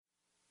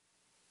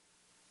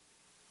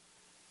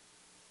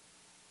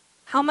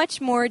How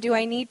much more do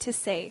I need to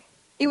say?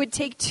 It would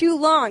take too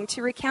long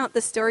to recount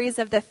the stories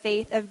of the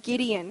faith of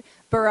Gideon,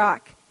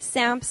 Barak,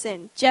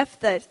 Samson,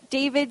 Jephthah,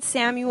 David,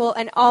 Samuel,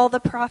 and all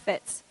the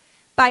prophets.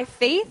 By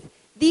faith,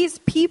 these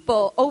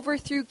people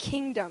overthrew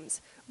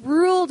kingdoms,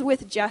 ruled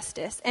with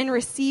justice, and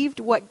received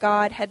what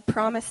God had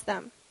promised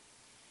them.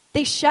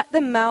 They shut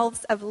the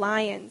mouths of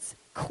lions,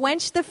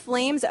 quenched the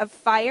flames of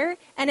fire,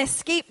 and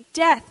escaped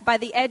death by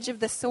the edge of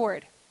the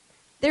sword.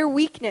 Their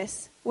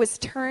weakness was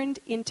turned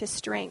into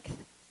strength.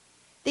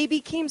 They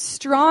became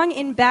strong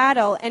in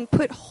battle and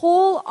put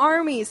whole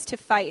armies to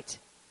fight.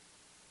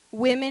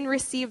 Women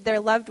received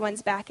their loved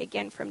ones back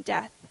again from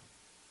death,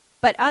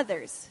 but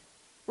others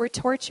were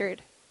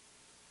tortured,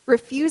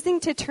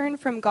 refusing to turn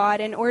from God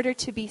in order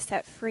to be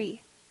set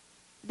free.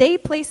 They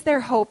placed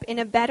their hope in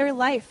a better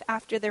life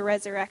after the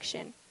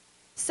resurrection.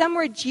 Some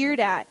were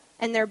jeered at,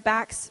 and their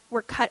backs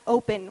were cut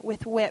open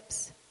with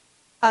whips.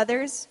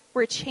 Others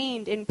were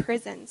chained in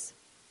prisons.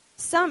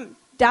 Some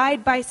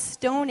died by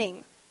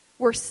stoning,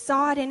 were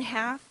sawed in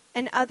half,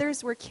 and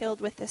others were killed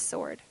with the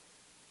sword.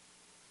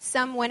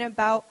 Some went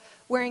about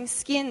wearing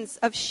skins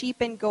of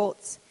sheep and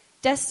goats,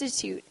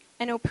 destitute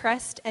and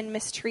oppressed and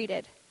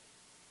mistreated.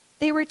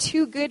 They were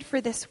too good for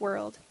this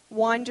world,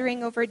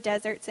 wandering over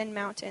deserts and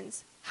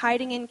mountains,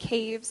 hiding in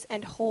caves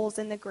and holes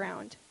in the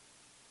ground.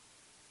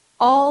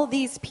 All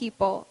these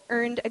people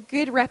earned a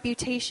good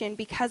reputation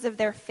because of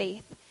their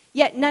faith,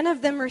 yet none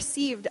of them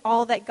received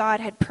all that God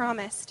had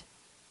promised.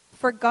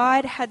 For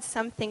God had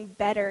something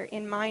better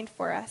in mind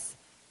for us,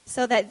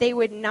 so that they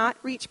would not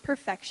reach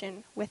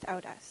perfection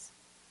without us.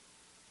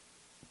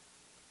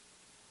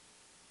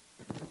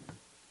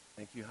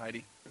 Thank you,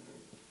 Heidi.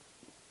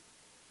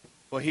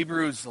 Well,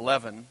 Hebrews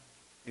 11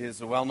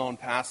 is a well-known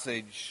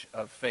passage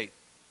of faith.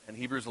 And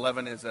Hebrews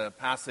 11 is a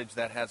passage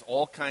that has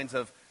all kinds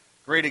of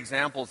great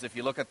examples. If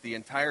you look at the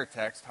entire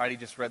text, Heidi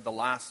just read the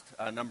last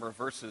number of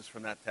verses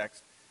from that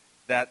text,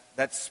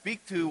 that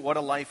speak to what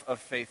a life of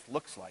faith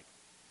looks like.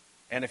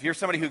 And if you're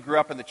somebody who grew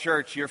up in the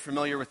church, you're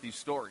familiar with these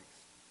stories.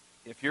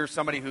 If you're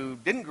somebody who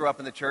didn't grow up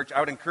in the church, I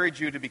would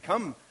encourage you to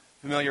become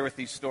familiar with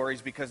these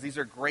stories, because these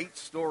are great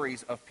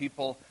stories of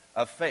people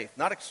of faith.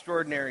 Not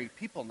extraordinary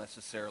people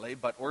necessarily,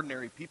 but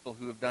ordinary people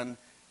who have done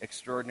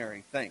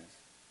extraordinary things.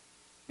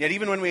 Yet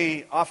even when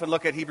we often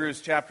look at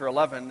Hebrews chapter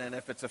 11, and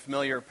if it's a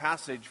familiar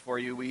passage for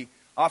you, we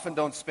often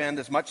don't spend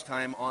as much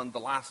time on the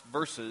last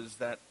verses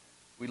that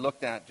we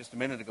looked at just a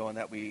minute ago and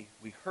that we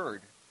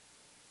heard.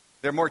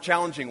 They're more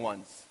challenging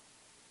ones.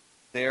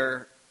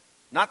 They're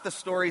not the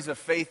stories of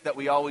faith that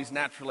we always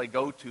naturally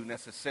go to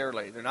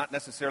necessarily. They're not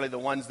necessarily the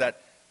ones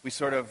that we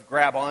sort of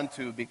grab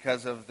onto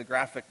because of the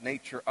graphic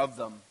nature of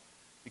them.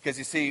 Because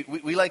you see,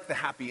 we like the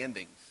happy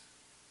endings.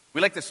 We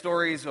like the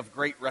stories of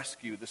great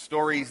rescue, the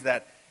stories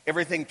that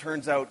everything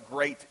turns out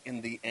great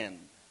in the end.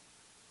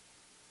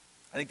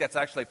 I think that's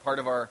actually part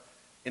of our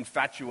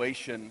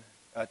infatuation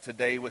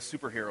today with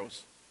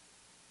superheroes.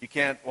 You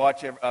can't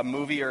watch a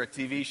movie or a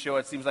TV show.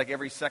 It seems like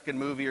every second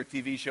movie or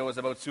TV show is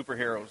about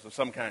superheroes of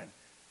some kind.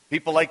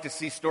 People like to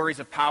see stories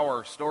of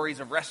power, stories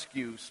of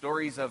rescue,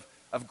 stories of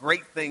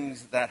great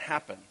things that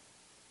happen.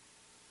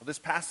 Well, this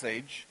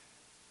passage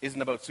isn't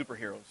about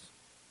superheroes.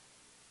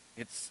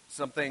 It's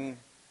something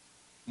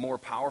more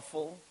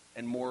powerful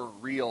and more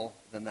real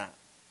than that.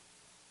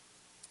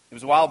 It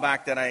was a while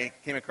back that I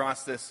came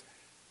across this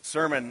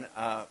sermon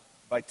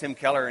by Tim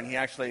Keller, and he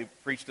actually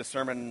preached a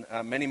sermon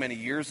many, many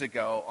years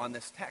ago on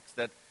this text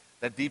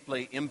that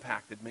deeply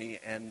impacted me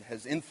and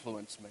has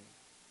influenced me.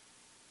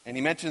 And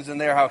he mentions in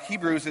there how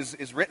Hebrews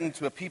is written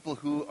to a people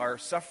who are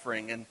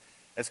suffering. And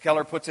as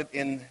Keller puts it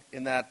in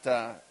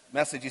that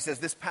message, he says,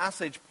 this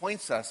passage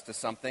points us to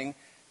something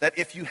that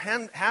if you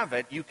have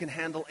it, you can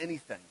handle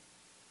anything.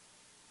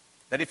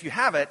 That if you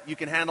have it, you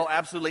can handle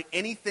absolutely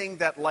anything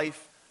that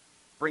life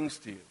brings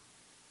to you.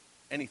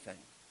 Anything.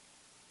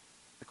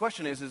 The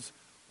question is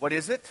what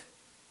is it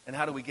and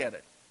how do we get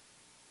it?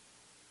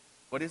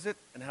 What is it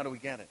and how do we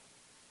get it?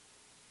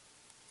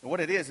 And what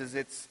it is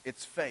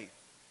it's faith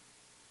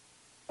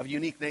of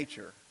unique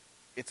nature.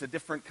 It's a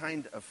different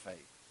kind of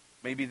faith,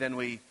 maybe than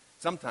we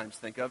sometimes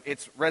think of.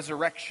 It's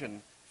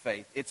resurrection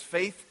faith. It's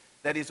faith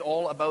that is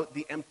all about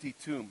the empty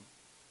tomb.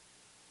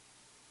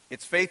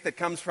 It's faith that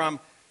comes from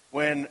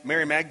when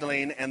Mary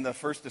Magdalene and the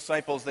first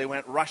disciples, they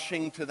went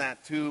rushing to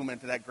that tomb and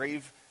to that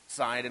grave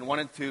side and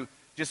wanted to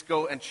just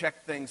go and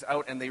check things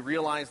out, and they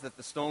realized that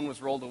the stone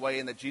was rolled away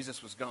and that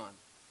Jesus was gone.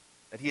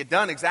 That he had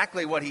done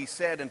exactly what he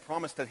said and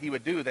promised that he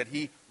would do, that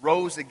he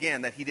rose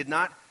again, that he did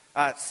not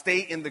stay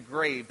in the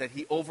grave, that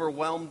he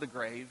overwhelmed the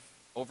grave,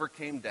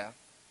 overcame death,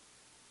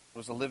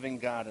 was a living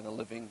God and a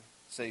living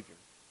Savior.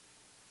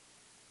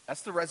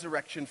 That's the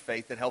resurrection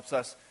faith that helps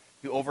us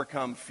to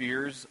overcome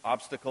fears,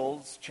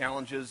 obstacles,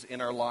 challenges in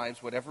our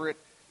lives, whatever it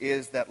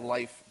is that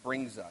life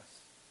brings us.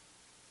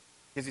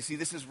 Because you see,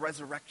 this is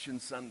Resurrection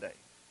Sunday.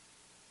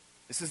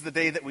 This is the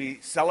day that we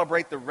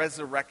celebrate the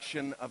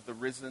resurrection of the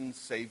risen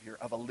Savior,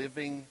 of a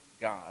living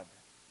God.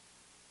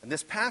 And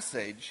this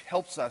passage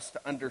helps us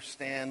to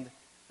understand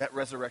that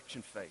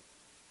resurrection faith.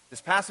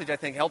 This passage, I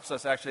think, helps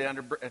us actually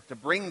to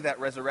bring that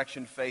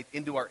resurrection faith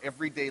into our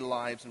everyday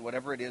lives and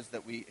whatever it is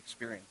that we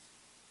experience.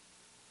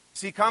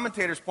 See,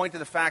 commentators point to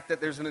the fact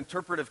that there's an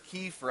interpretive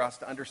key for us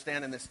to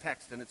understand in this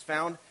text, and it's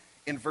found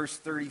in verse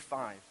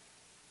 35.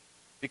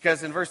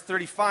 Because in verse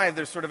 35,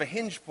 there's sort of a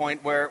hinge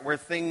point where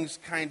things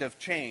kind of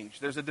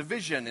change. There's a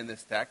division in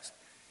this text,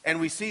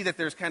 and we see that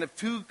there's kind of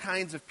two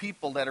kinds of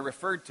people that are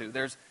referred to.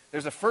 There's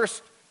a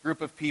first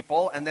group of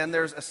people, and then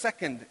there's a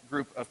second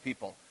group of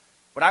people.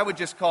 What I would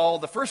just call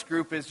the first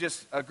group is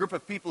just a group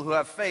of people who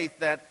have faith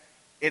that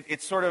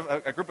it's sort of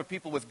a group of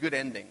people with good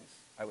endings,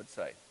 I would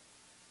say.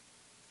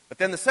 But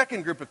then the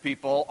second group of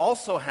people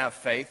also have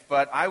faith,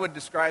 but I would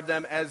describe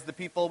them as the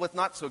people with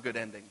not so good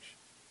endings.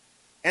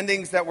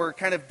 Endings that were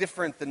kind of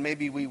different than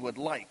maybe we would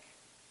like.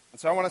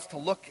 And so I want us to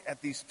look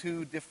at these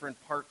two different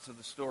parts of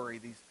the story,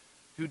 these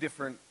two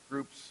different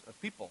groups of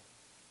people.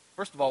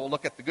 First of all, we'll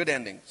look at the good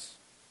endings.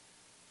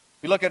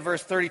 If we look at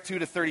verse 32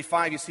 to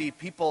 35, you see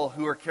people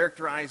who are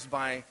characterized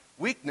by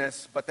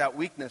weakness, but that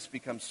weakness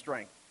becomes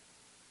strength.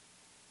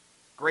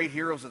 Great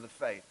heroes of the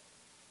faith.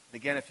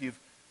 And again, if you've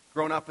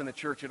grown up in the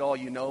church at all,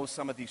 you know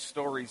some of these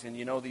stories and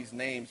you know these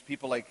names.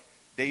 People like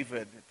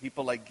David,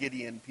 people like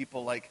Gideon,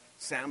 people like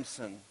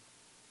Samson.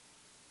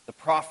 The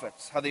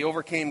prophets, how they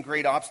overcame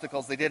great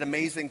obstacles. They did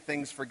amazing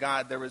things for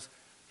God. There was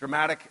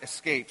dramatic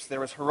escapes. There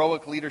was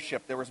heroic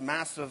leadership. There was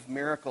massive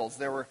miracles.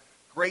 There were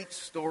great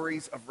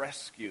stories of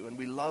rescue, and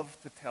we love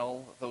to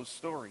tell those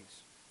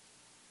stories.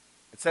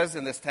 It says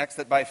in this text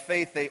that by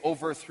faith they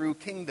overthrew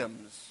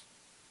kingdoms,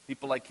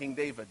 people like King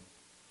David.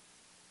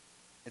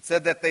 It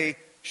said that they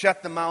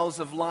shut the mouths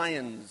of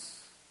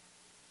lions.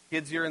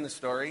 Kids here in the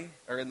story,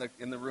 or in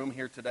the room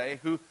here today,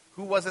 who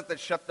was it that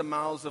shut the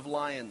mouths of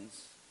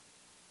lions?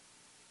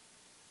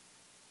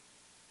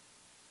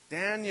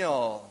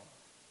 Daniel.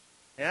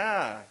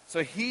 Yeah.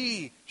 So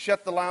he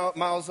shut the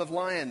mouths of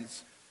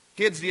lions.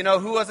 Kids, do you know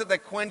who was it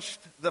that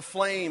quenched the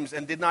flames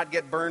and did not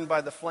get burned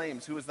by the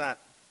flames? Who was that?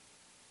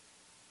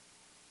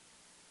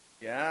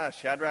 Yeah,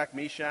 Shadrach,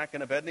 Meshach,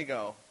 and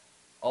Abednego.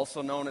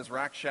 Also known as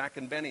Rakshak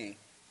and Benny.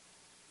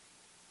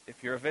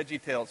 If you're a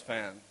VeggieTales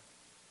fan,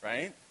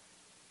 right?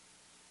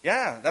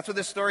 Yeah, that's what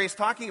this story is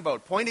talking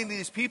about. Pointing to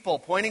these people,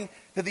 pointing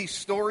to these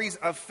stories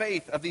of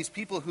faith, of these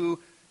people who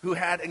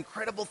had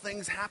incredible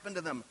things happen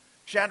to them.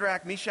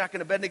 Shadrach, Meshach,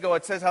 and Abednego,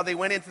 it says how they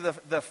went into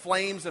the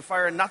flames of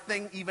fire and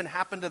nothing even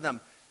happened to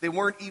them. They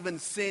weren't even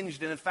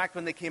singed. And in fact,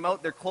 when they came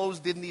out, their clothes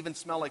didn't even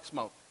smell like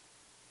smoke.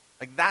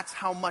 Like, that's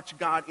how much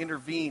God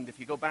intervened,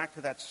 if you go back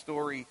to that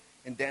story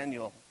in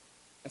Daniel.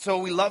 And so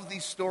we love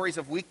these stories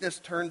of weakness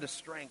turned to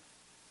strength,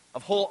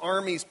 of whole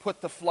armies put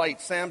to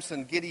flight,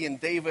 Samson, Gideon,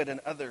 David, and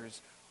others.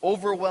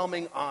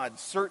 Overwhelming odds,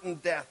 certain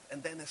death,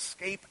 and then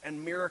escape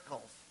and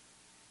miracles.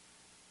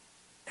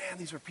 Man,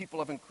 these were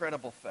people of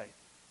incredible faith.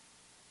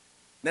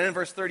 Then in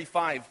verse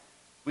 35,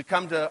 we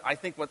come to, I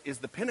think, what is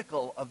the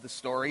pinnacle of the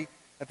story.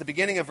 At the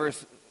beginning of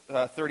verse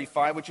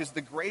 35, which is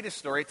the greatest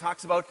story, it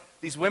talks about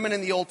these women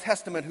in the Old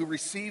Testament who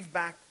received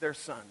back their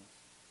sons.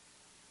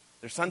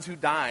 Their sons who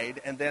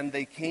died, and then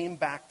they came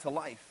back to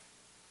life.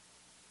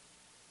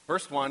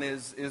 First one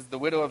is the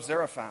widow of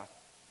Zarephath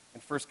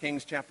in 1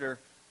 Kings chapter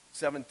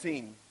 17.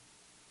 In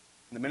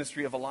the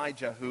ministry of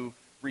Elijah, who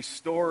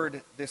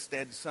restored this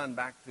dead son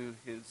back to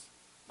his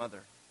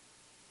mother.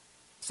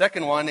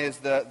 Second one is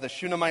the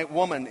Shunammite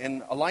woman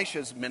in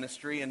Elisha's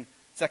ministry in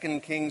 2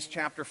 Kings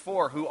chapter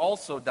 4, who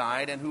also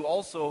died and who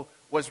also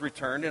was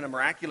returned in a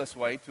miraculous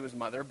way to his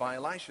mother by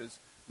Elisha's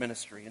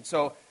ministry. And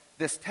so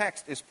this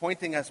text is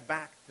pointing us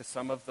back to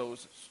some of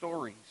those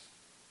stories.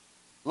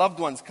 Loved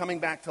ones coming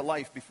back to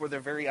life before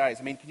their very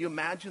eyes. I mean, can you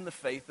imagine the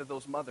faith of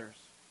those mothers?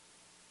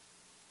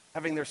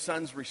 Having their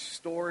sons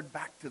restored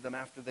back to them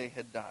after they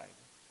had died.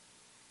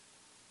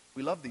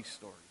 We love these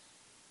stories.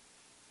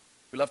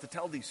 We love to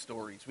tell these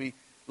stories. We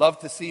love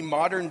to see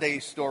modern day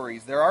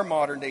stories. There are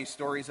modern day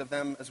stories of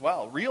them as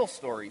well. Real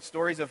stories.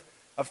 Stories of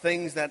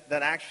things that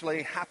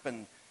actually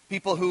happen.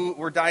 People who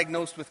were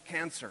diagnosed with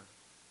cancer.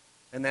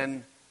 And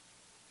then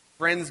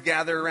friends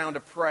gather around to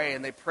pray,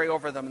 and they pray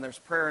over them, and there's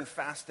prayer and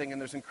fasting,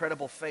 and there's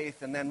incredible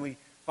faith, and then we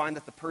find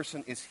that the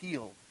person is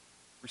healed,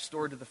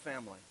 restored to the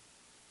family.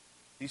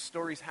 These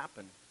stories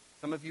happen.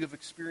 Some of you have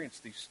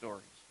experienced these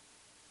stories.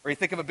 Or you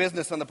think of a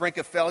business on the brink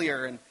of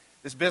failure, and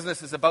this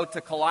business is about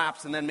to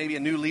collapse, and then maybe a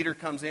new leader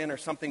comes in or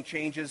something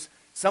changes.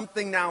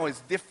 Something now is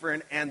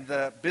different, and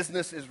the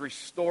business is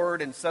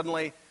restored, and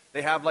suddenly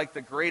they have like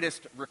the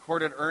greatest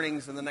recorded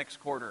earnings in the next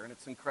quarter, and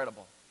it's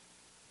incredible.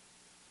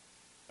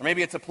 Or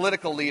maybe it's a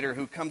political leader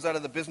who comes out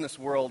of the business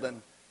world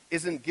and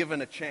isn't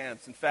given a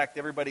chance. In fact,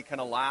 everybody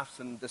kind of laughs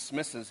and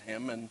dismisses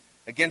him, and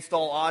against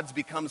all odds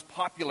becomes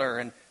popular,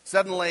 and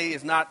suddenly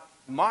is not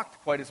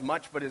mocked quite as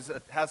much, but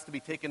has to be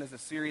taken as a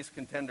serious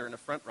contender and a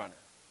front runner.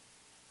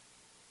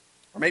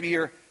 Or maybe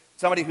you're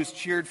somebody who's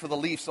cheered for the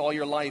Leafs all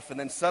your life, and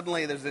then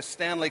suddenly there's this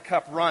Stanley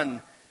Cup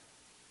run.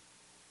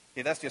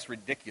 Okay, that's just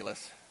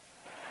ridiculous.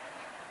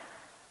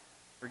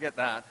 Forget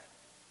that.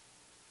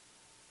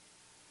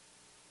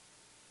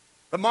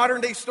 The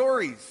modern day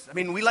stories. I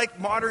mean, we like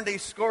modern day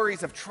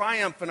stories of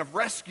triumph and of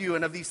rescue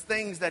and of these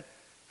things that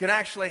can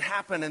actually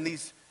happen and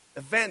these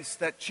events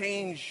that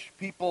change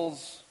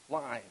people's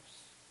lives.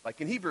 Like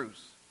in Hebrews.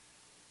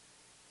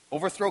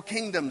 Overthrow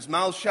kingdoms,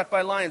 mouths shut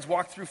by lions,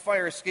 walk through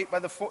fire, escape by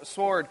the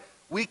sword,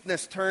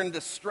 weakness turned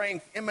to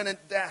strength, imminent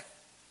death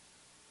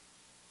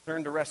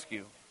turned to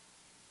rescue.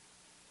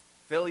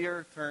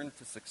 Failure turned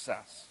to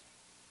success.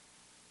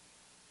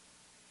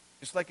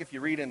 Just like if you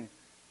read in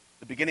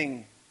the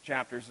beginning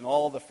chapters and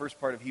all the first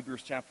part of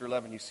Hebrews chapter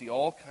 11, you see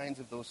all kinds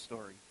of those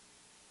stories.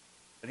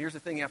 But here's the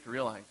thing you have to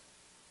realize.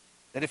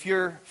 That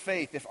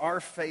if our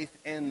faith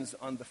ends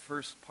on the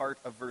first part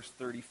of verse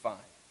 35,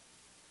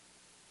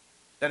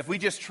 that if we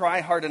just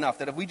try hard enough,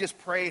 that if we just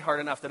pray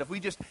hard enough, that if we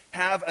just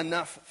have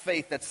enough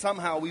faith, that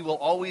somehow we will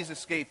always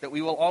escape, that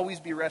we will always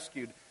be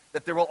rescued,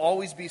 that there will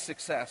always be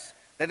success,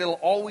 that it'll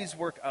always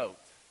work out.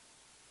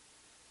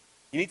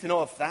 You need to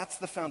know if that's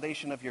the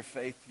foundation of your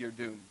faith, you're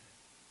doomed.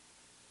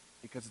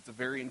 Because it's a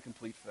very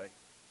incomplete faith.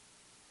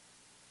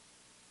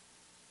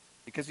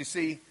 Because you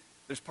see,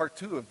 there's part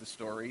 2 of the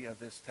story of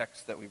this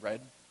text that we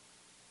read.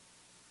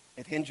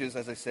 It hinges,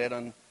 as I said,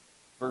 on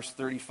verse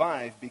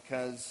 35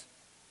 because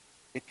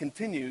it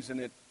continues and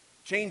it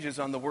changes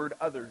on the word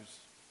others.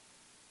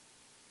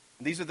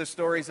 And these are the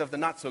stories of the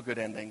not so good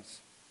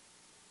endings.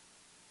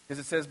 Because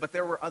it says, but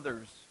there were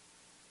others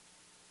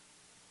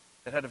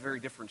that had a very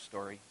different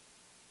story.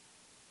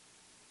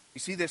 You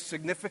see this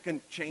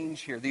significant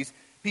change here. These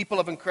people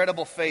of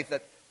incredible faith,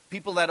 that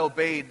people that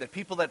obeyed, that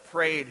people that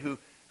prayed,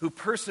 who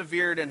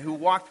persevered and who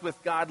walked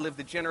with God, lived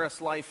a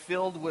generous life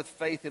filled with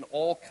faith in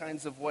all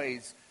kinds of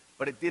ways,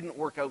 but it didn't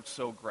work out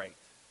so great.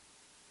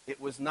 It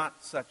was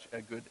not such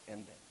a good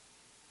ending.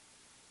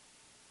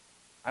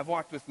 I've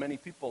walked with many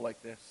people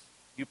like this.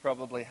 You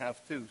probably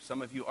have too.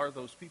 Some of you are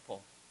those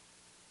people.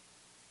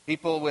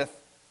 People with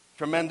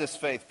tremendous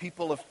faith,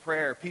 people of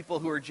prayer, people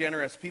who are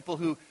generous, people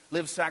who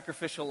live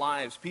sacrificial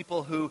lives,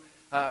 people who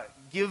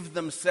give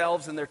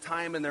themselves and their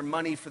time and their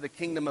money for the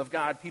kingdom of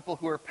God, people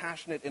who are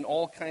passionate in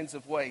all kinds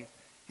of ways,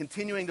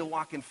 continuing to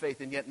walk in faith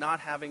and yet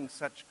not having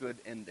such good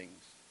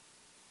endings.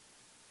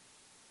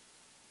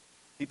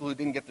 People who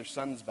didn't get their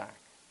sons back,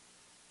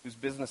 whose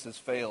businesses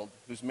failed,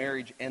 whose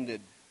marriage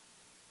ended,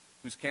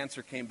 whose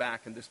cancer came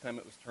back and this time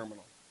it was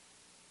terminal.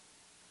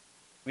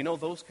 We know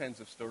those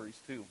kinds of stories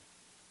too.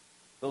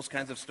 Those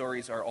kinds of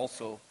stories are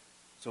also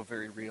so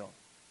very real.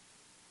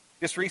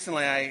 Just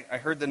recently, I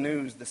heard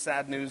the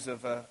sad news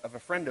of a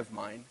friend of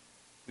mine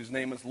whose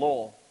name is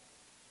Lowell.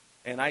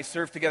 And I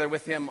served together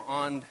with him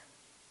on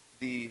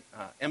the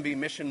MB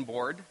Mission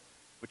Board,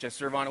 which I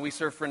serve on. And we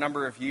served for a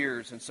number of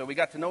years. And so we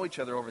got to know each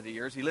other over the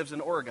years. He lives in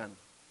Oregon.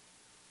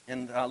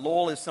 And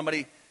Lowell is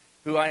somebody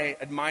who I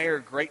admire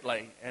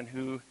greatly and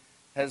who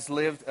has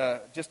lived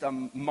just a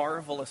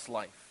marvelous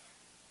life.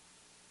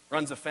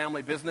 Runs a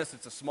family business.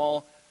 It's a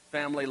small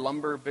family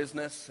lumber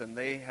business, and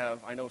they have,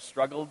 I know,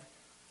 struggled.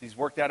 He's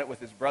worked at it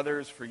with his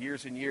brothers for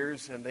years and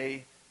years, and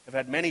they have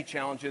had many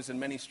challenges and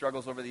many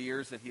struggles over the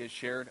years that he has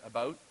shared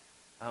about,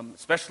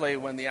 especially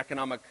when the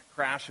economic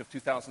crash of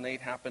 2008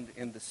 happened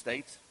in the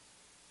States.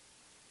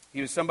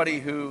 He was somebody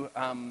whose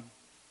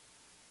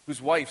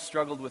wife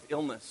struggled with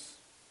illness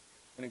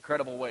in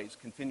incredible ways,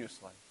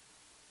 continuously.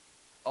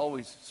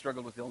 Always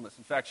struggled with illness.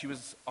 In fact, she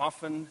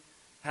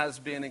has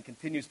been and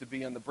continues to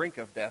be on the brink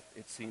of death,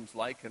 it seems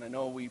like. And I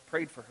know we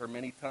prayed for her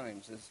many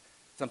times, as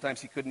sometimes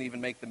he couldn't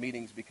even make the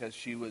meetings because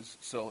she was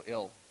so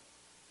ill.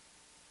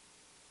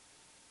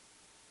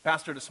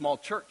 Pastored a small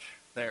church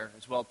there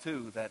as well,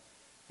 too, that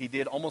he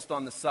did almost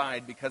on the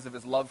side because of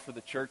his love for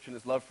the church and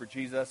his love for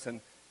Jesus. And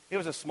it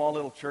was a small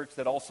little church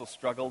that also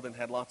struggled and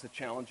had lots of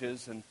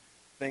challenges and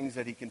things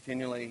that he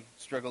continually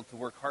struggled to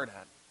work hard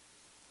at.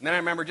 And then I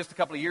remember just a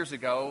couple of years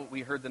ago,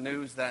 we heard the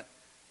news that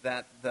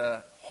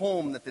the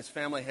home that this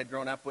family had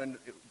grown up in,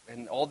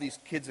 and all these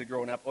kids had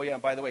grown up, oh yeah,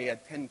 and by the way, he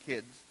had 10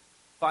 kids,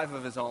 5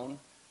 of his own,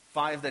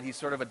 5 that he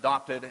sort of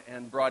adopted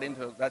and brought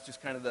into, that's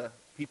just kind of the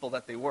people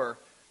that they were.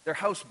 Their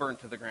house burned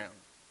to the ground,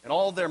 and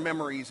all their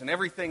memories and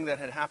everything that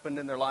had happened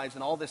in their lives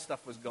and all this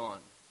stuff was gone.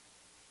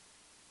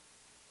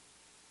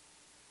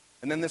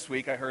 And then this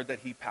week I heard that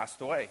he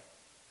passed away,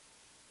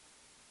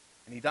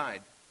 and he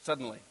died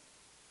suddenly.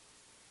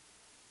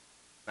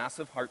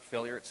 Massive heart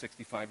failure at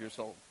 65 years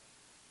old.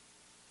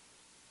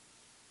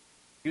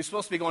 He was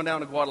supposed to be going down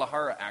to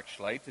Guadalajara,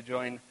 actually, to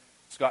join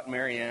Scott and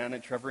Marianne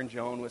and Trevor and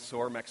Joan with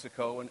SOAR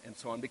Mexico and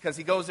so on, because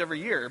he goes every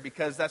year,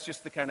 because that's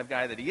just the kind of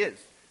guy that he is.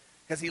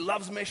 Because he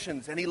loves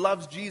missions, and he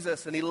loves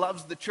Jesus, and he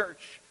loves the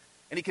church,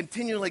 and he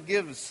continually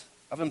gives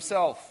of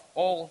himself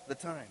all the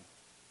time.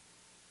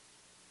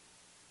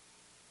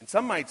 And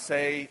some might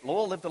say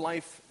Lowell lived a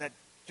life that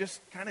just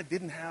kind of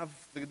didn't have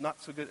the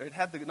not so good, it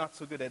had the not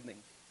so good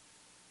endings.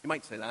 You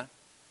might say that.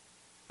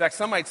 In fact,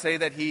 some might say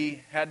that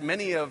he had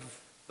many of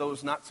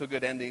those not so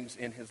good endings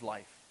in his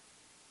life.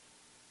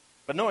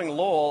 But knowing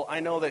Lowell, I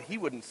know that he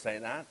wouldn't say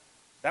that.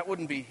 That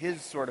wouldn't be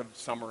his sort of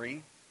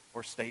summary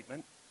or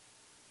statement.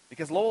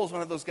 Because Lowell is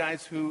one of those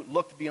guys who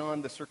looked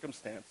beyond the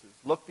circumstances,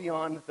 looked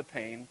beyond the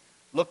pain,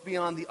 looked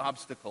beyond the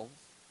obstacles,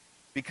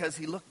 because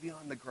he looked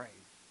beyond the grave.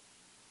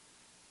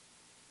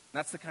 And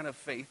that's the kind of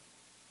faith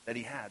that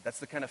he had. That's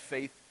the kind of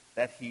faith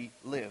that he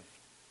lived.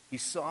 He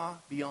saw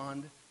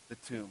beyond the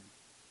tomb.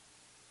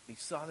 He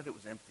saw that it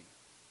was empty.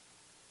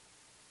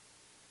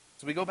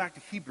 So we go back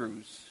to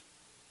Hebrews,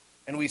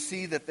 and we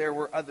see that there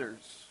were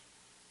others.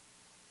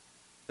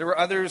 There were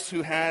others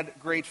who had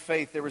great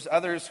faith. There was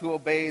others who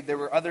obeyed. There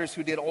were others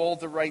who did all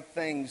the right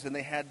things, and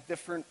they had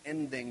different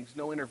endings.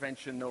 No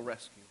intervention, no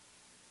rescue.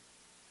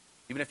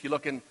 Even if you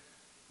look in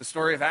the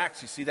story of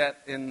Acts, you see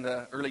that in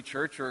the early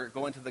church, or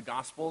go into the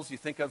Gospels. You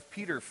think of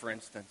Peter, for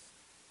instance.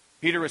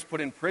 Peter was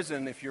put in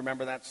prison, if you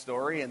remember that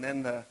story, and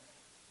then the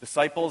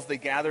disciples, they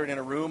gathered in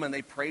a room and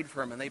they prayed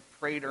for him, and they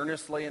prayed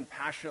earnestly and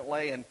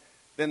passionately, and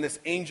then this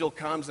angel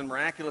comes and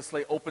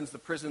miraculously opens the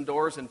prison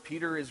doors, and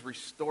Peter is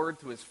restored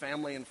to his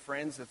family and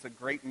friends. It's a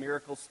great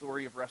miracle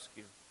story of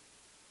rescue.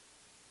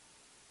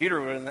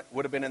 Peter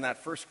would have been in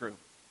that first group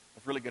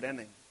of really good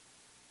ending.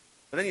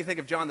 But then you think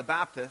of John the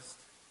Baptist.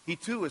 He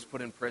too was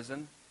put in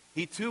prison.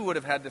 He too would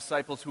have had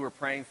disciples who were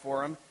praying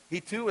for him. He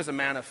too was a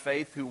man of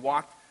faith who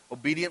walked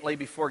obediently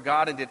before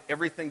God and did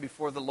everything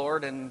before the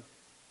Lord, and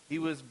he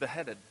was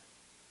beheaded.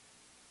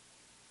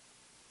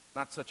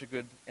 Not such a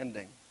good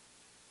ending.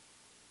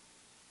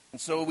 And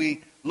so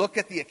we look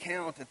at the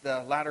account at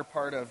the latter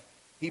part of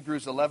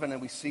Hebrews 11,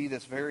 and we see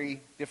this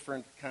very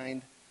different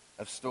kind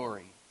of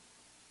story.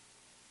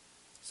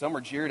 Some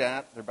were jeered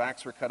at. Their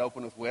backs were cut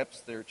open with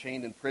whips. They were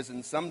chained in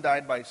prison. Some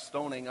died by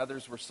stoning.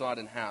 Others were sawed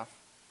in half.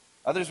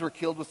 Others were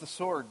killed with the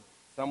sword.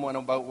 Some went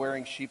about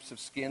wearing sheeps of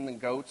skin and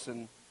goats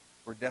and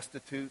were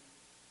destitute,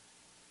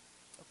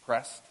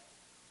 oppressed,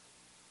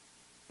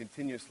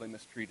 continuously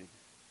mistreated.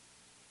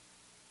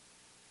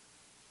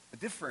 The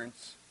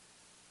difference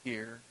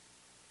here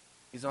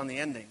is on the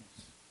endings,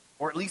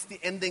 or at least the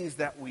endings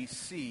that we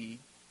see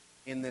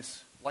in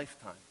this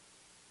lifetime.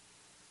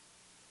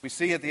 We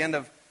see at the end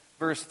of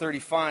verse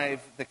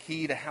 35 the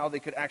key to how they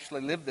could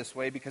actually live this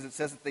way, because it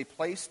says that they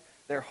placed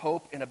their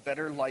hope in a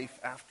better life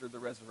after the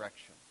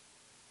resurrection.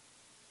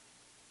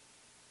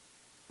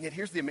 Yet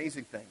here's the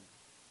amazing thing.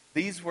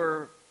 These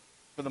were,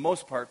 for the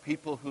most part,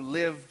 people who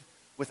lived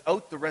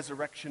without the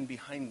resurrection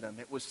behind them.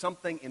 It was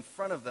something in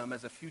front of them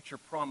as a future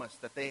promise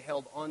that they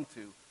held on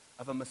to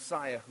of a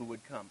Messiah who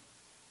would come.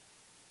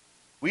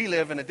 We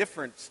live in a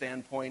different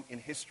standpoint in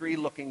history,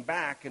 looking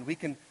back, and we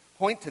can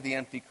point to the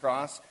empty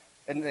cross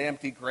and the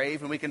empty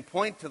grave, and we can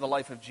point to the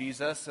life of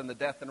Jesus and the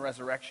death and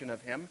resurrection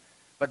of him.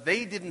 But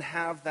they didn't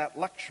have that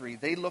luxury.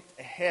 They looked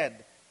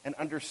ahead and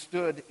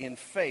understood in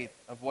faith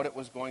of what it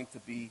was going to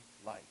be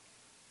like.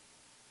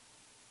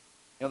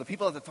 You know, the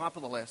people at the top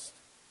of the list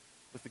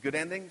with the good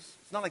endings,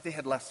 it's not like they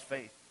had less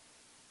faith.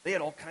 They had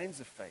all kinds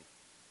of faith.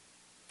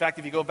 In fact,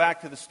 if you go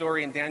back to the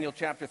story in Daniel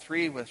chapter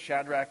 3 with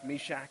Shadrach,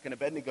 Meshach, and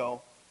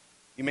Abednego,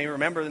 you may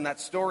remember in that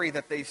story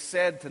that they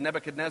said to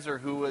Nebuchadnezzar,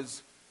 who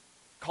was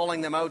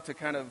calling them out to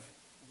kind of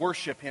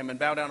worship him and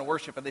bow down and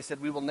worship, and they said,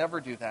 "We will never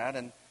do that."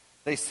 And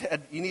they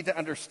said, "You need to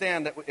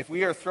understand that if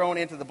we are thrown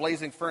into the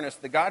blazing furnace,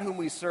 the God whom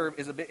we serve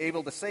is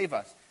able to save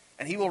us,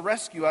 and he will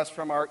rescue us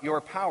from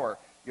your power,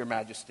 your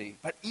majesty.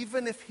 But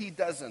even if he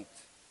doesn't,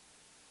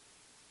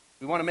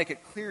 we want to make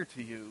it clear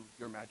to you,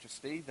 your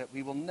majesty, that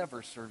we will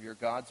never serve your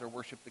gods or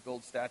worship the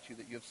gold statue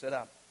that you have set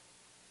up."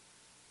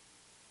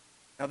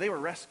 Now, they were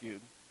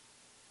rescued,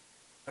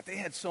 but they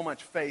had so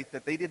much faith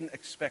that they didn't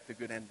expect a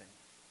good ending.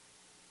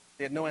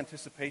 They had no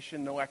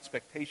anticipation, no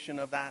expectation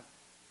of that.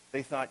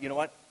 They thought, you know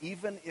what?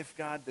 Even if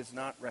God does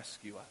not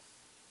rescue us,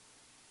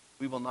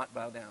 we will not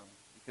bow down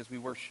because we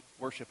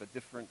worship a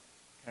different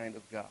kind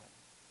of God.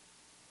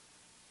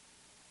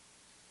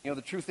 You know,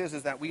 the truth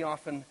is that we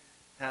often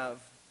have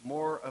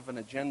more of an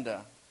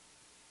agenda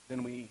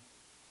than we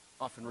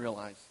often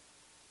realize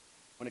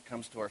when it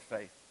comes to our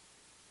faith.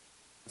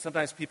 And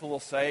sometimes people will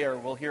say, or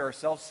we'll hear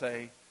ourselves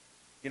say,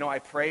 you know, I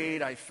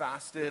prayed, I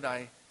fasted,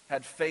 I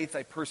had faith,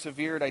 I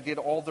persevered, I did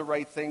all the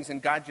right things, and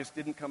God just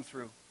didn't come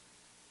through.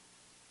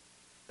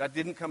 God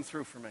didn't come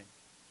through for me.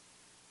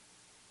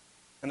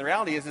 And the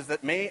reality is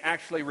that may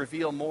actually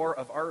reveal more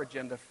of our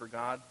agenda for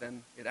God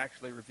than it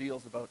actually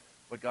reveals about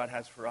what God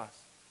has for us.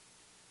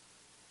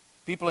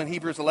 People in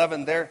Hebrews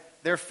 11,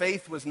 their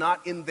faith was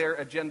not in their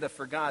agenda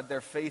for God.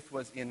 Their faith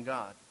was in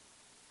God.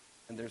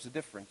 And there's a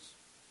difference.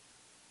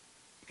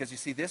 Because you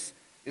see, this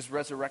is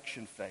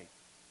resurrection faith.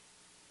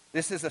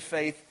 This is a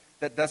faith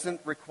that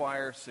doesn't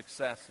require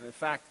success. And in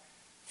fact,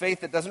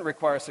 faith that doesn't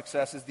require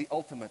success is the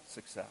ultimate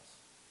success.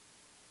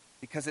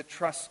 Because it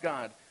trusts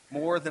God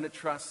more than it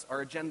trusts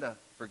our agenda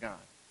for God.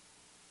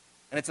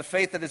 And it's a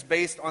faith that is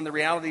based on the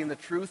reality and the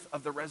truth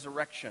of the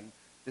resurrection,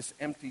 this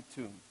empty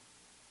tomb.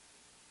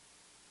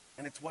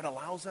 And it's what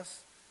allows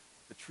us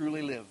to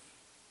truly live.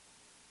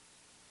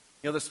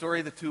 You know, the story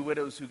of the two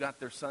widows who got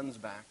their sons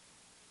back.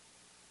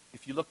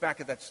 If you look back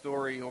at that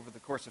story over the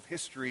course of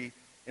history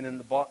and in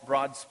the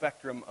broad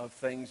spectrum of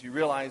things, you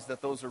realize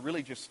that those are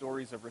really just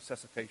stories of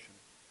resuscitation.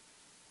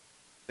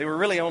 They were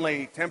really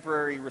only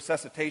temporary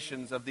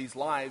resuscitations of these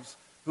lives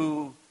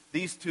who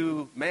these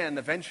two men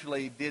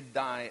eventually did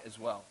die as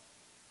well.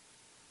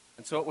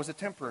 And so it was a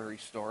temporary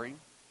story.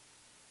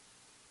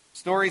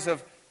 Stories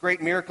of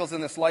great miracles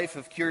in this life,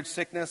 of cured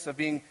sickness, of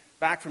being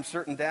back from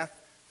certain death,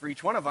 for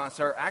each one of us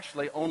are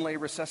actually only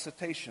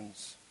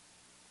resuscitations.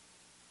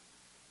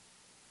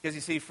 Because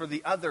you see, for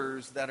the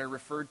others that are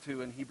referred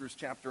to in Hebrews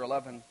chapter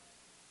 11,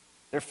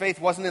 their faith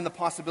wasn't in the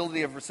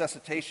possibility of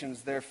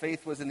resuscitations. Their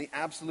faith was in the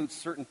absolute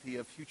certainty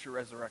of future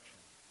resurrection.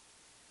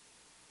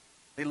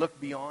 They looked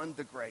beyond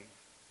the grave.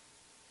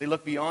 They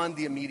looked beyond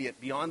the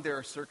immediate, beyond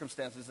their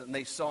circumstances, and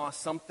they saw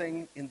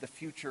something in the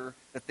future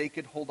that they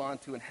could hold on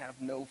to and have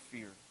no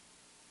fear.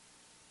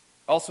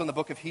 Also in the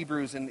book of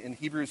Hebrews, in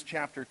Hebrews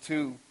chapter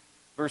 2,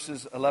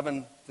 verses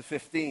 11 to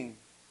 15,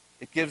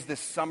 it gives this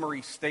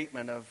summary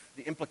statement of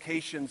the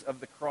implications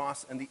of the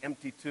cross and the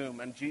empty tomb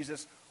and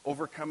Jesus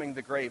overcoming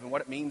the grave and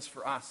what it means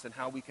for us and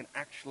how we can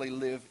actually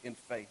live in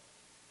faith.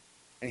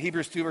 In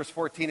Hebrews 2, verse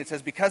 14, it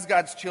says, "Because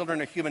God's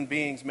children are human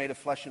beings made of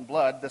flesh and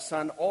blood, the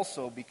Son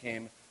also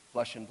became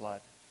flesh and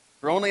blood.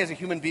 For only as a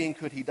human being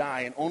could he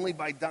die, and only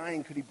by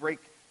dying could he break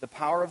the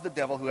power of the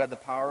devil who had the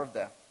power of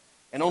death.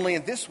 And only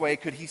in this way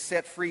could he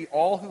set free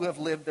all who have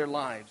lived their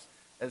lives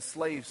as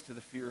slaves to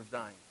the fear of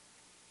dying."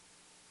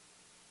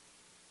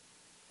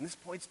 And this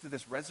points to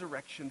this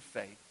resurrection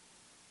faith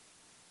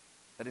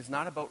that is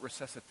not about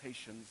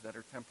resuscitations that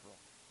are temporal,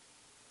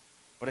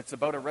 but it's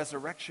about a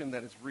resurrection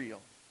that is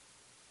real.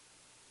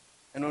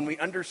 And when we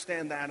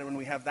understand that and when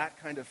we have that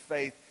kind of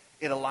faith,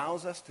 it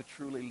allows us to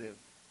truly live,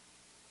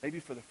 maybe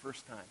for the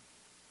first time,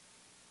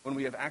 when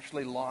we have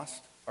actually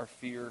lost our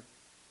fear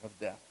of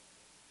death.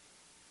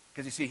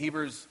 Because you see,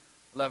 Hebrews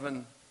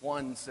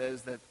 11:1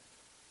 says that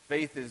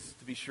faith is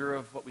to be sure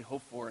of what we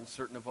hope for and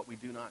certain of what we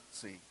do not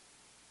see.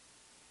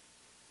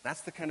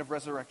 That's the kind of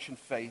resurrection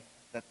faith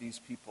that these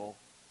people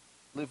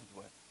lived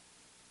with.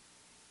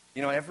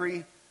 You know,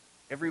 every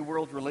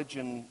world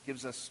religion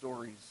gives us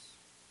stories,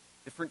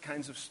 different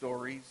kinds of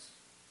stories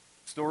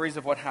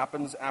of what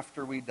happens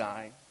after we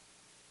die.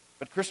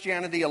 But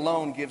Christianity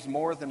alone gives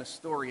more than a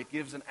story. It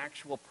gives an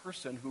actual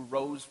person who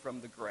rose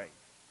from the grave,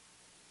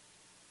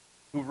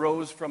 who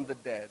rose from the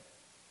dead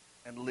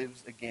and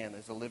lives again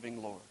as a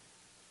living Lord.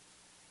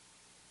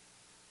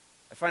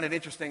 I find it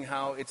interesting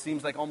how it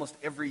seems like almost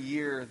every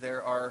year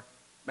there are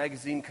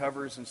magazine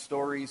covers and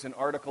stories and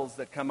articles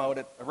that come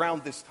out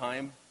around this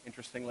time,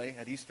 interestingly,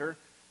 at Easter,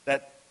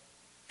 that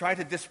try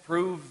to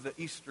disprove the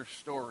Easter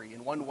story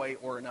in one way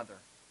or another.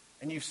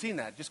 And you've seen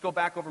that. Just go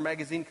back over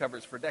magazine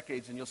covers for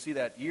decades and you'll see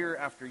that year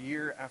after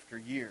year after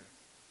year.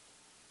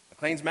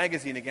 Maclean's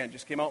Magazine, again,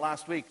 just came out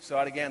last week.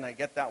 Saw it again. I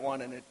get that one,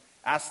 and it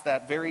asks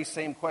that very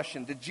same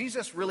question. Did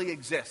Jesus really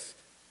exist?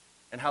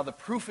 And how the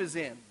proof is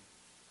in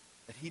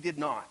that he did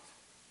not.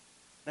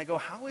 And I go,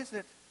 how is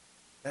it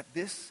that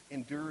this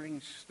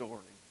enduring story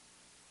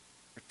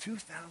for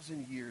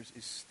 2,000 years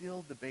is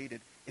still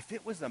debated? If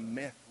it was a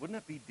myth, wouldn't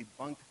it be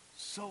debunked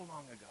so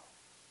long ago?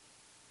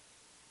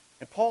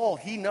 And Paul,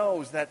 he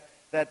knows that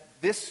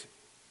this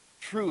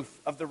truth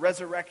of the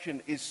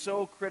resurrection is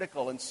so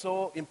critical and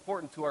so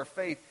important to our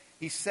faith.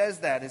 He says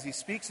that as he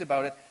speaks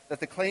about it, that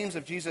the claims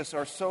of Jesus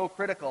are so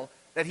critical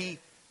that he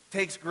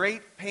takes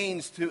great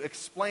pains to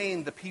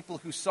explain the people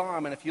who saw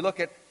him. And if you look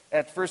at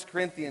 1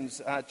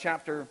 Corinthians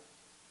chapter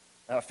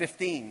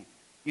 15,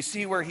 you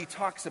see where he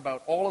talks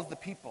about all of the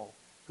people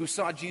who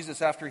saw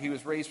Jesus after he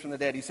was raised from the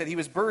dead. He said he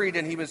was buried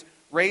and he was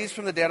raised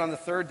from the dead on the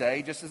third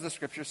day, just as the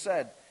scripture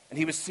said. And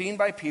he was seen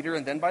by Peter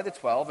and then by the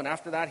 12, and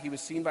after that he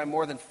was seen by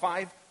more than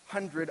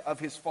 500 of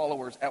his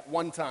followers at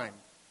one time,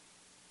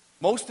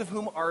 most of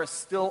whom are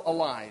still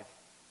alive,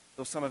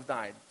 though some have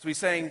died. So he's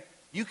saying,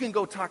 you can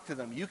go talk to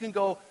them. You can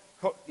go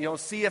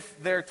see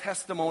if their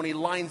testimony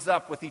lines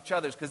up with each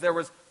other's, because there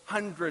was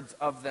hundreds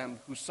of them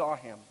who saw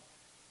him.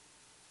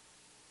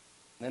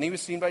 And then he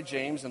was seen by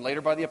James and later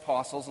by the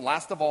apostles. And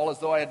last of all, as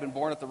though I had been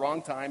born at the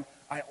wrong time,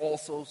 I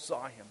also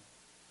saw him.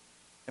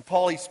 And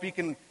Paul, he's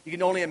speaking, you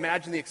can only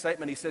imagine the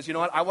excitement. He says, you know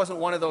what, I wasn't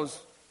one of those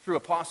true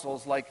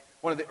apostles, like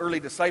one of the early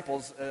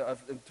disciples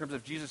in terms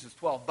of Jesus'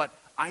 12, but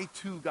I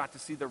too got to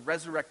see the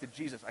resurrected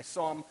Jesus. I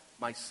saw him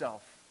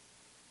myself.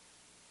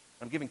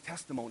 I'm giving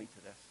testimony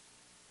to this.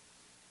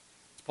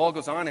 Paul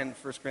goes on in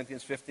 1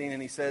 Corinthians 15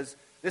 and he says,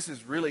 this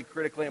is really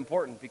critically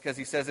important, because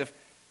he says,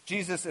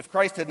 if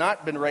Christ had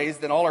not been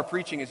raised, then all our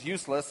preaching is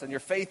useless and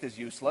your faith is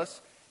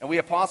useless, and we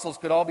apostles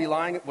would all be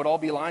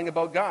lying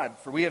about God.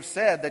 For we have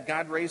said that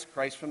God raised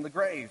Christ from the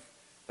grave.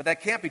 But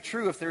that can't be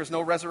true if there is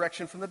no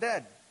resurrection from the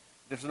dead.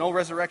 If there's no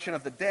resurrection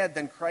of the dead,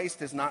 then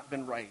Christ has not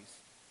been raised.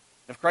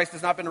 If Christ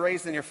has not been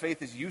raised, then your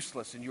faith is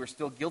useless and you are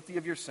still guilty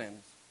of your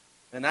sins.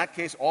 In that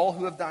case, all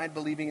who have died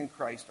believing in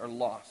Christ are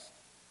lost.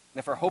 And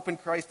if our hope in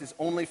Christ is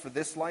only for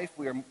this life,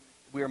 we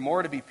are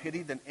more to be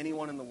pitied than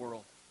anyone in the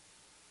world.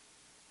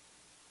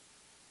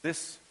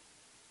 This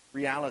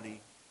reality,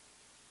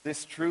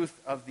 this truth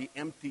of the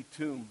empty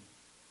tomb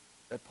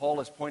that Paul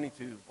is pointing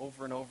to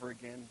over and over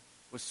again,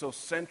 was so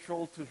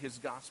central to his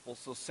gospel,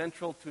 so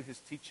central to his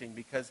teaching,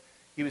 because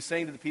he was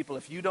saying to the people,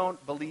 if you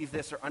don't believe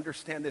this or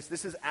understand this,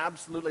 this is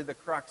absolutely the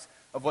crux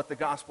of what the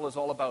gospel is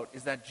all about,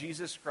 is that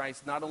Jesus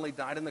Christ not only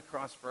died on the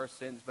cross for our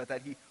sins, but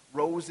that he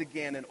rose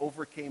again and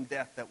overcame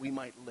death that we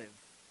might live.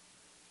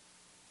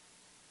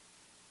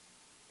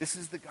 This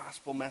is the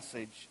gospel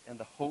message and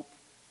the hope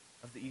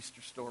of the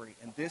Easter story.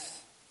 And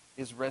this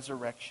is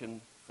resurrection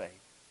faith.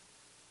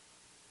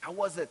 How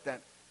was it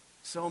that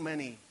so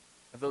many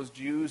of those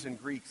Jews and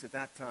Greeks at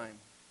that time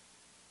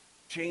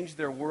changed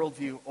their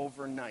worldview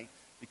overnight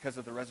because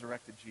of the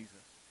resurrected Jesus?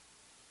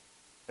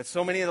 That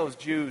so many of those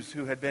Jews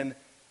who had been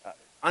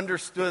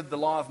understood the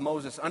law of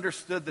Moses,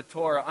 understood the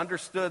Torah,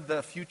 understood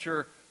the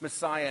future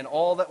Messiah and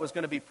all that was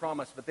going to be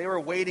promised, but they were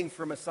waiting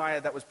for a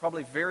Messiah that was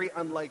probably very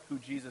unlike who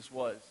Jesus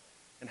was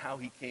and how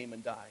he came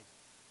and died.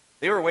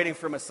 They were waiting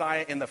for a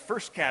Messiah in the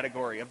first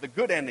category of the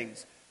good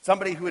endings,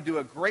 somebody who would do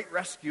a great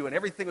rescue and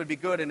everything would be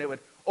good and it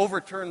would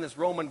overturn this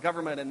Roman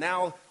government and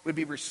now would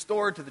be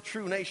restored to the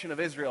true nation of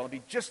Israel and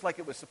be just like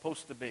it was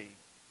supposed to be. And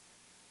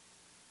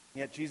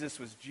yet Jesus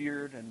was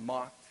jeered and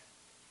mocked,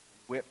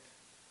 whipped.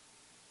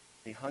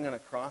 He hung on a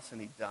cross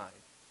and he died.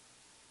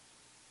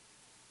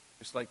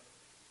 Just like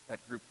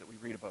that group that we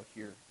read about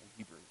here in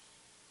Hebrews.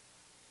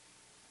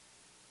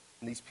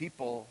 And these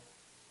people,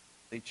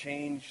 they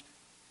changed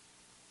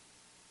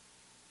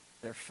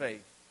their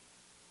faith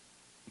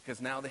because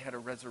now they had a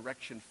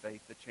resurrection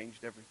faith that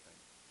changed everything.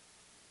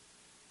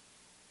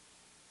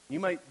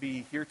 You might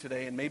be here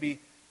today and maybe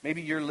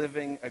you're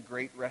living a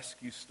great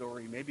rescue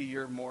story. Maybe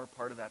you're more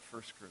part of that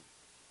first group.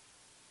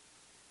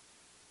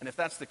 And if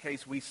that's the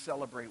case, we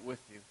celebrate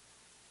with you.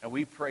 And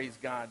we praise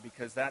God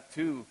because that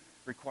too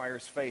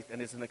requires faith and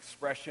is an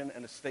expression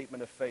and a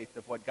statement of faith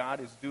of what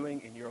God is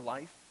doing in your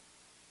life.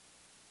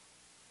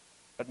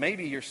 But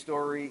maybe your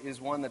story is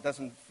one that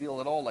doesn't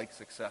feel at all like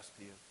success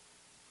to you.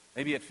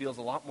 Maybe it feels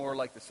a lot more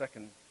like the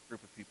second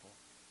group of people.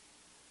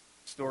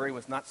 Story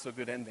with not so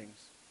good endings.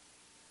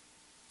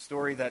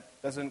 Story that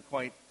doesn't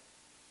quite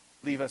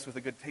leave us with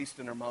a good taste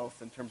in our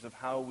mouth in terms of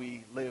how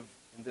we live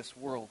in this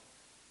world.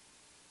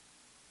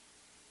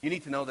 You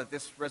need to know that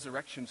this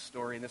resurrection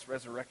story and this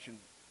resurrection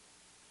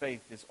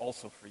faith is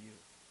also for you.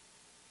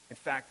 In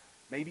fact,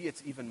 maybe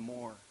it's even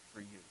more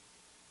for you.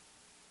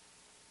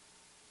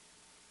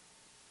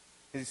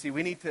 Because you see,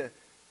 we need to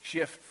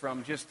shift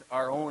from just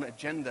our own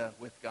agenda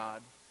with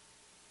God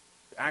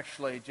to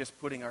actually just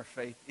putting our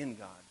faith in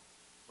God,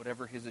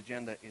 whatever his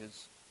agenda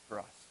is for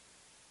us.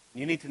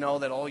 You need to know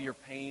that all your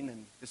pain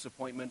and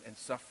disappointment and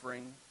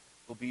suffering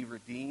will be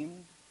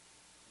redeemed,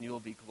 and you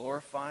will be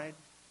glorified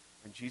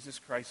when Jesus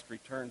Christ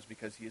returns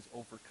because he has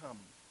overcome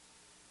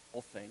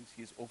all things.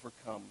 He has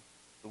overcome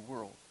the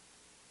world.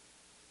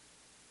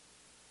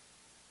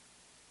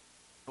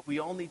 But we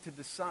all need to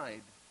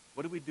decide,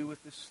 what do we do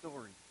with this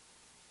story?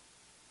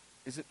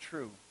 Is it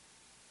true?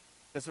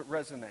 Does it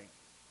resonate?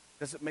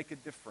 Does it make a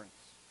difference?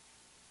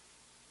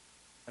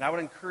 And I would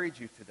encourage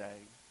you today,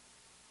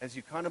 as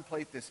you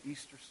contemplate this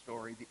Easter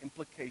story, the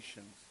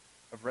implications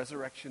of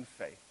resurrection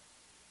faith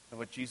and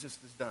what Jesus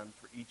has done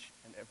for each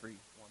and every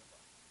one of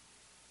us.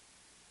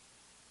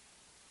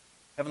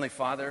 Heavenly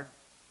Father,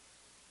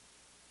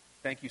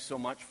 thank you so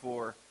much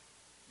for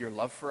your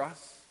love for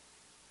us.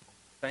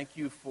 Thank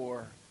you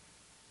for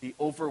the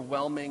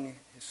overwhelming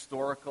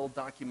historical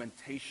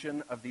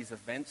documentation of these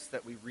events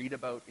that we read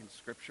about in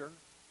Scripture.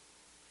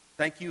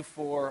 Thank you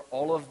for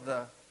all of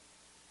the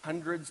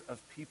hundreds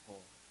of people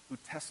who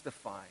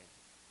testified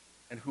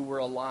and who were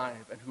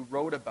alive and who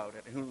wrote about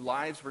it and whose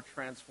lives were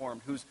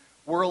transformed, whose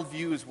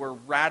worldviews were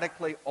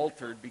radically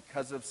altered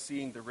because of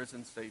seeing the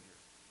risen Savior.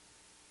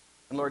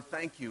 And Lord,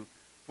 thank you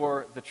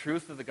for the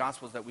truth of the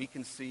Gospels that we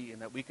can see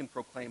and that we can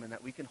proclaim and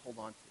that we can hold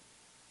on to.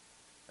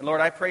 And Lord,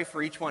 I pray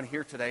for each one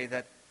here today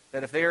that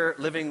if they're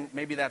living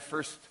maybe that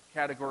first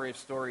category of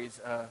stories,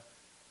 a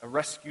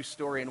rescue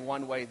story in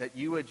one way, that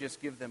you would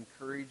just give them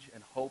courage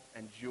and hope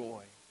and joy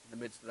in the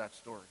midst of that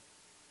story.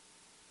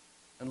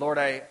 And Lord,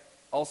 I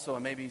also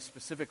and maybe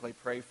specifically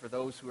pray for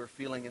those who are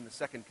feeling in the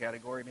second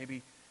category.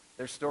 Maybe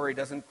their story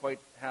doesn't quite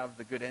have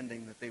the good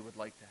ending that they would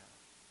like to have.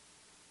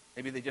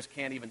 Maybe they just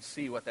can't even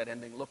see what that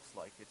ending looks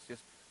like. It's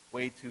just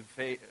way too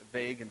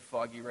vague and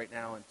foggy right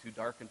now and too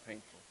dark and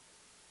painful.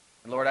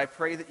 And Lord, I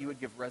pray that you would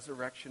give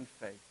resurrection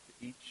faith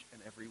to each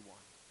and every one.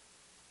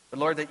 But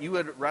Lord, that you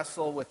would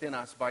wrestle within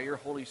us by your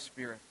Holy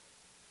Spirit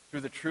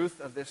through the truth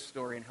of this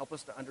story and help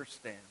us to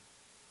understand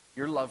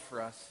your love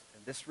for us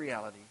and this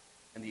reality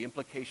and the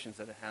implications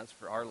that it has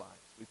for our lives.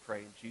 We pray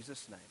in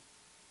Jesus' name.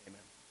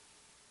 Amen.